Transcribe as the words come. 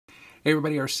Hey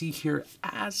everybody, RC here.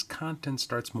 As content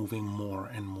starts moving more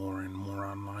and more and more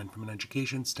online from an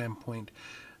education standpoint,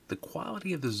 the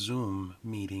quality of the Zoom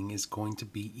meeting is going to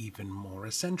be even more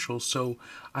essential. So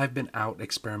I've been out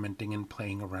experimenting and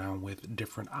playing around with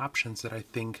different options that I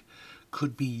think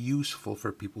could be useful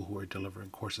for people who are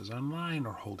delivering courses online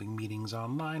or holding meetings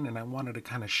online. And I wanted to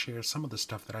kind of share some of the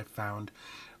stuff that I found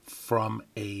from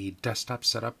a desktop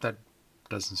setup that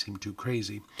doesn't seem too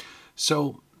crazy.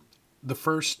 So the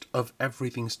first of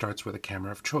everything starts with a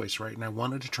camera of choice, right? And I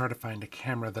wanted to try to find a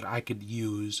camera that I could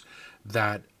use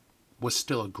that was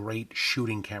still a great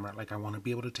shooting camera. Like, I want to be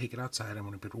able to take it outside. I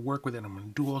want to be able to work with it. I'm going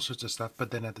to do all sorts of stuff.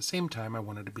 But then at the same time, I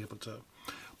wanted to be able to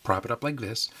prop it up like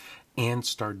this and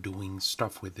start doing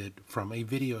stuff with it from a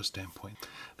video standpoint.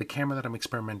 The camera that I'm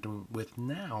experimenting with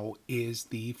now is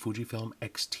the Fujifilm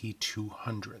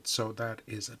XT200. So that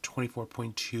is a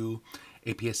 24.2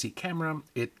 APS-C camera.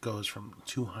 It goes from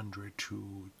 200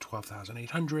 to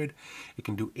 12,800. It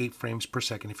can do 8 frames per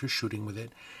second if you're shooting with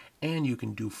it, and you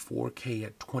can do 4K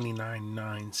at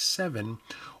 29.97,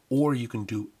 or you can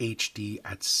do HD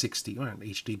at 60, or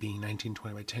HD being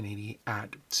 1920 by 1080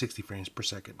 at 60 frames per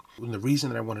second. And the reason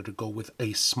that I wanted to go with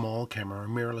a small camera, or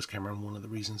mirrorless camera, and one of the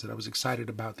reasons that I was excited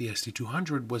about the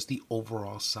XT200 was the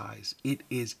overall size. It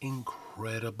is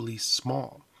incredibly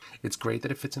small. It's great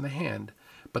that it fits in the hand,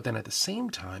 but then at the same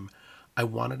time, I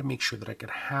wanted to make sure that I could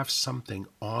have something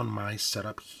on my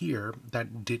setup here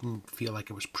that didn't feel like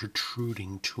it was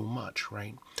protruding too much,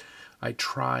 right? I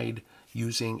tried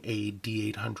using a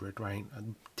D800, right? A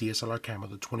DSLR camera,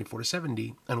 the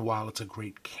 24-70, and while it's a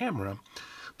great camera,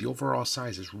 the overall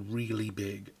size is really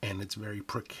big and it's very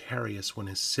precarious when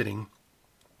it's sitting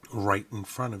right in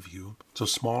front of you. So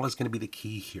small is going to be the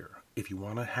key here. If you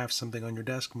want to have something on your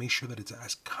desk, make sure that it's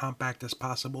as compact as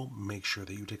possible. Make sure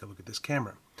that you take a look at this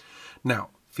camera. Now,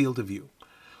 field of view.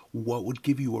 What would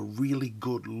give you a really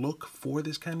good look for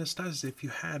this kind of stuff is if you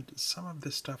had some of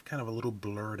this stuff kind of a little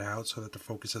blurred out so that the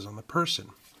focus is on the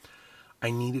person.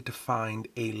 I needed to find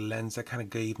a lens that kind of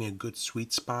gave me a good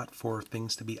sweet spot for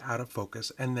things to be out of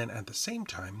focus, and then at the same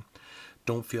time,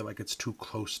 don't feel like it's too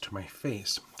close to my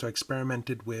face. So I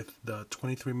experimented with the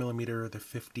 23mm, the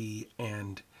 50,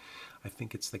 and I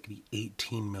think it's like the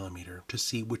 18mm to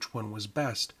see which one was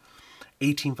best.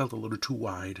 18 felt a little too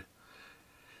wide.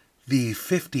 The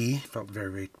 50 felt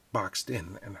very, very boxed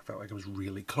in, and I felt like it was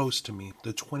really close to me.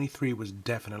 The 23 was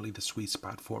definitely the sweet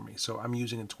spot for me. So I'm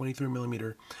using a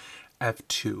 23mm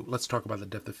f2. Let's talk about the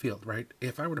depth of field, right?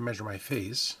 If I were to measure my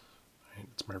face, right,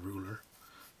 it's my ruler.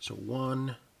 So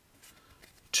 1,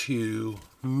 2,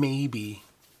 maybe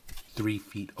 3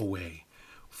 feet away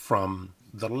from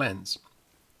the lens.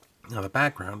 Now the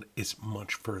background is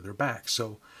much further back,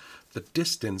 so the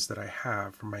distance that I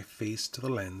have from my face to the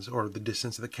lens, or the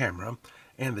distance of the camera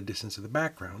and the distance of the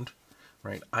background,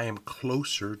 right, I am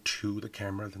closer to the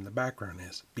camera than the background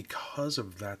is. Because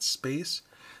of that space,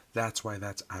 that's why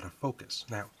that's out of focus.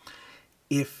 Now,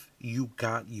 if you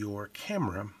got your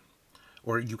camera,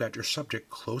 or you got your subject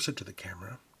closer to the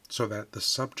camera, so that the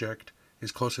subject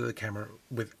is closer to the camera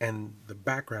and the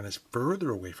background is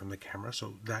further away from the camera,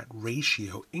 so that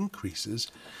ratio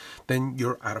increases, then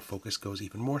your out of focus goes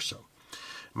even more so.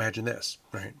 Imagine this,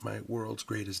 right? My world's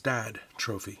greatest dad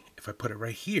trophy. If I put it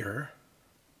right here,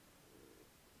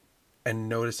 and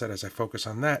notice that as I focus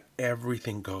on that,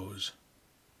 everything goes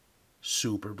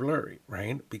super blurry,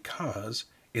 right? Because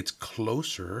it's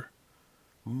closer,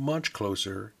 much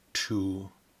closer to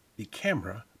the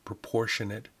camera,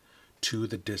 proportionate to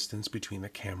the distance between the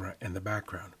camera and the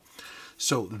background.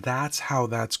 So that's how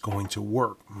that's going to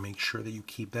work. Make sure that you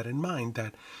keep that in mind,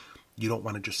 that you don't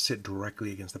want to just sit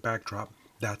directly against the backdrop.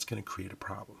 That's going to create a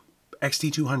problem.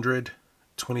 XT200,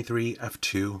 23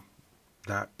 f2,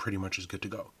 that pretty much is good to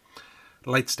go.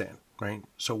 Light stand, right?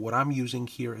 So what I'm using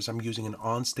here is I'm using an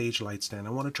OnStage light stand. I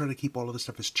want to try to keep all of this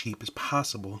stuff as cheap as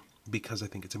possible because I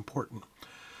think it's important.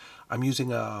 I'm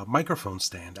using a microphone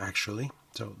stand, actually.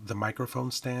 So the microphone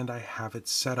stand, I have it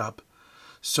set up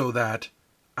so that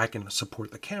I can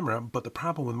support the camera, but the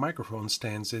problem with microphone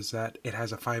stands is that it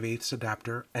has a 5/8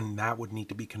 adapter, and that would need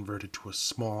to be converted to a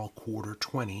small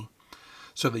 1/4-20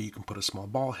 so that you can put a small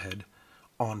ball head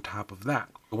on top of that.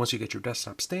 But once you get your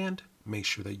desktop stand, make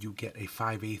sure that you get a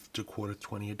 5/8 to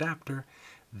 1/4-20 adapter,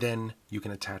 then you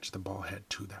can attach the ball head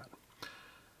to that.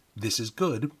 This is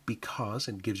good because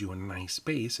it gives you a nice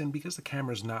base, and because the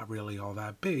camera is not really all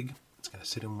that big, it's going to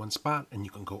sit in one spot and you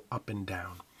can go up and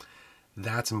down.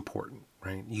 That's important,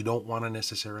 right? You don't want to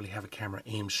necessarily have a camera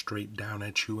aimed straight down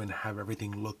at you and have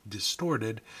everything look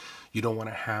distorted. You don't want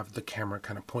to have the camera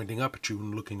kind of pointing up at you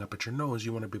and looking up at your nose.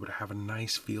 You want to be able to have a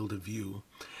nice field of view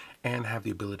and have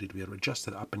the ability to be able to adjust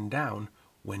it up and down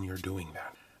when you're doing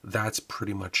that. That's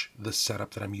pretty much the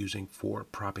setup that I'm using for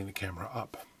propping the camera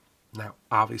up. Now,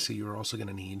 obviously, you're also going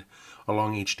to need a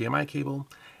long HDMI cable,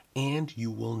 and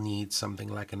you will need something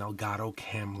like an Elgato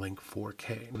Cam Link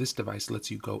 4K. This device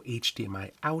lets you go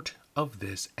HDMI out of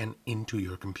this and into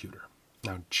your computer.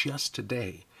 Now, just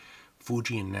today,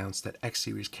 Fuji announced that X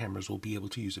series cameras will be able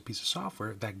to use a piece of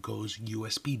software that goes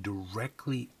USB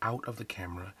directly out of the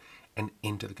camera and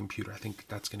into the computer. I think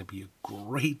that's going to be a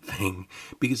great thing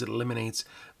because it eliminates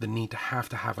the need to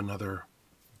have another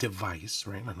device,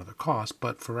 right? Another cost.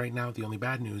 But for right now, the only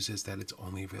bad news is that it's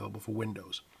only available for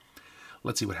Windows.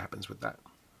 Let's see what happens with that.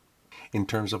 In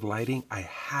terms of lighting, I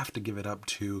have to give it up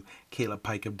to Caleb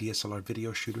Pike of DSLR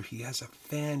Video Shooter. He has a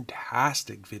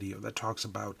fantastic video that talks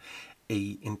about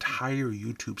an entire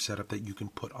YouTube setup that you can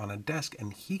put on a desk,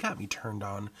 and he got me turned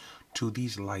on to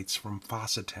these lights from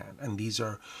Fositan, and these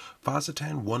are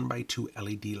Fositan 1x2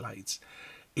 LED lights.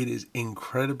 It is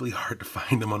incredibly hard to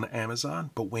find them on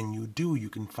Amazon, but when you do, you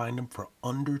can find them for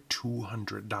under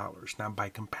 $200. Now, by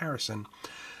comparison,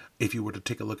 if you were to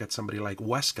take a look at somebody like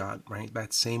Westcott, right,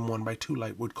 that same 1x2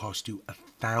 light would cost you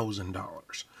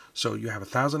 $1,000. So you have a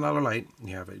 $1,000 light,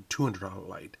 you have a $200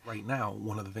 light. Right now,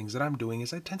 one of the things that I'm doing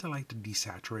is I tend to like to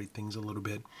desaturate things a little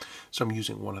bit. So I'm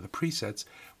using one of the presets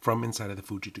from inside of the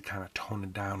Fuji to kind of tone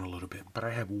it down a little bit. But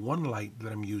I have one light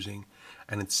that I'm using,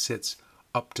 and it sits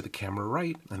up to the camera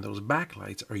right, and those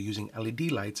backlights are using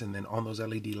LED lights, and then on those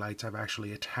LED lights I've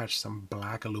actually attached some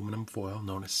black aluminum foil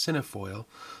known as cinefoil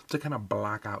to kind of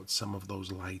block out some of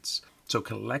those lights. So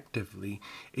collectively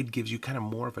it gives you kind of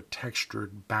more of a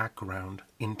textured background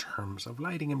in terms of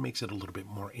lighting and makes it a little bit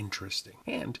more interesting.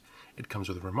 And it comes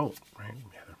with a remote, right? You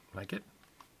either like it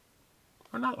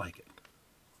or not like it,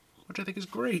 which I think is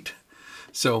great.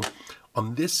 So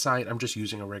on this side, I'm just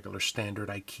using a regular standard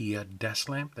IKEA desk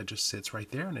lamp that just sits right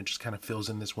there, and it just kind of fills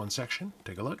in this one section.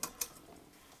 Take a look.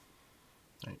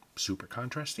 Right, super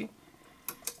contrasty.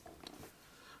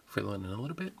 Fill it in a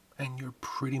little bit, and you're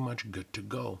pretty much good to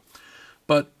go.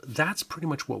 But that's pretty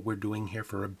much what we're doing here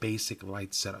for a basic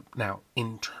light setup. Now,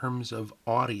 in terms of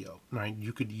audio, right,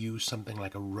 you could use something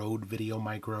like a Rode Video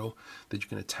Micro that you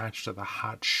can attach to the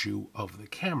hot shoe of the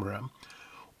camera,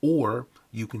 or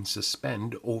you can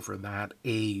suspend over that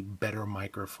a better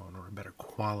microphone or a better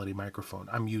quality microphone.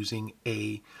 I'm using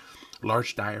a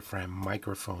large diaphragm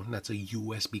microphone. That's a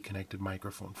USB connected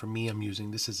microphone. For me, I'm using,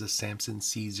 this is a Samson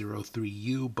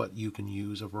C03U, but you can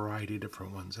use a variety of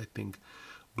different ones. I think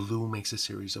Blue makes a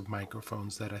series of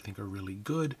microphones that I think are really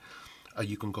good.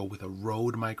 You can go with a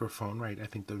Rode microphone, right? I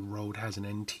think the Rode has an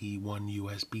NT1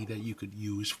 USB that you could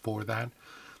use for that.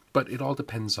 But it all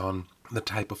depends on the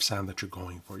type of sound that you're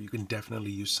going for. You can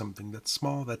definitely use something that's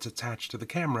small, that's attached to the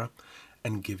camera,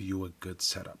 and give you a good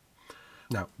setup.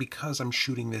 Now, because I'm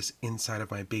shooting this inside of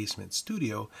my basement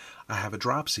studio, I have a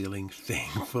drop ceiling,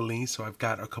 thankfully. So I've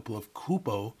got a couple of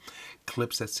Kupo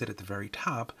clips that sit at the very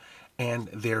top, and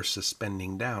they're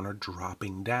suspending down or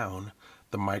dropping down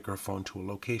the microphone to a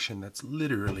location that's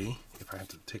literally, if I had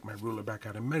to take my ruler back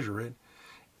out and measure it,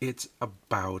 it's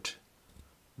about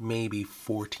maybe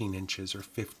 14 inches or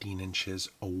 15 inches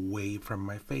away from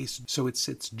my face. So it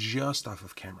sits just off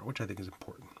of camera, which I think is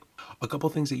important. A couple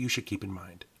things that you should keep in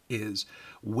mind is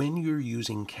when you're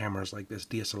using cameras like this,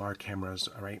 DSLR cameras,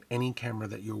 all right, any camera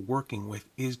that you're working with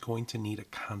is going to need a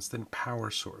constant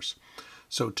power source.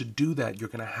 So to do that, you're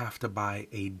going to have to buy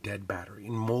a dead battery.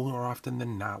 And more often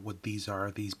than not, what these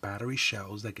are, these battery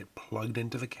shells that get plugged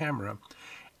into the camera,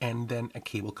 and then a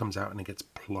cable comes out and it gets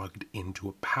plugged into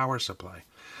a power supply.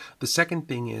 The second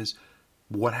thing is,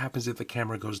 what happens if the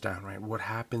camera goes down, right? What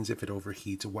happens if it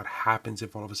overheats? What happens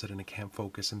if all of a sudden it can't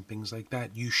focus and things like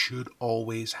that? You should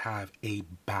always have a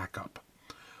backup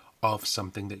of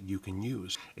something that you can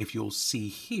use. If you'll see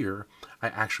here, I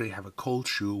actually have a cold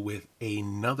shoe with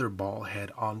another ball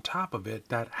head on top of it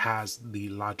that has the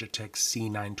Logitech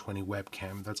C920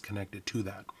 webcam that's connected to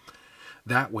that.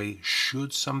 That way,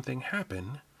 should something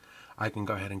happen, I can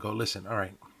go ahead and go, listen, all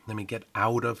right, let me get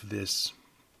out of this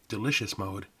delicious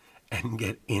mode and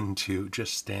get into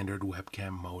just standard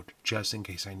webcam mode, just in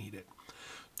case I need it.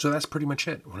 So that's pretty much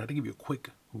it. I wanted to give you a quick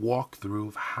walkthrough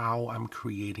of how I'm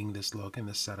creating this look and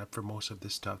the setup for most of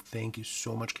this stuff. Thank you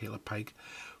so much, Caleb Pike,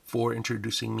 for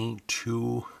introducing me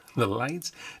to the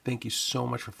lights. Thank you so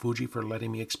much for Fuji for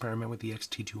letting me experiment with the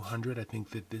XT200. I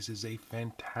think that this is a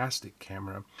fantastic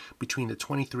camera. Between the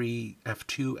 23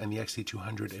 f2 and the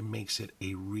XT200, it makes it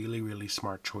a really, really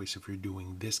smart choice if you're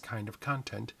doing this kind of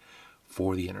content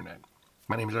for the internet.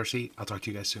 My name is RC. I'll talk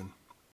to you guys soon.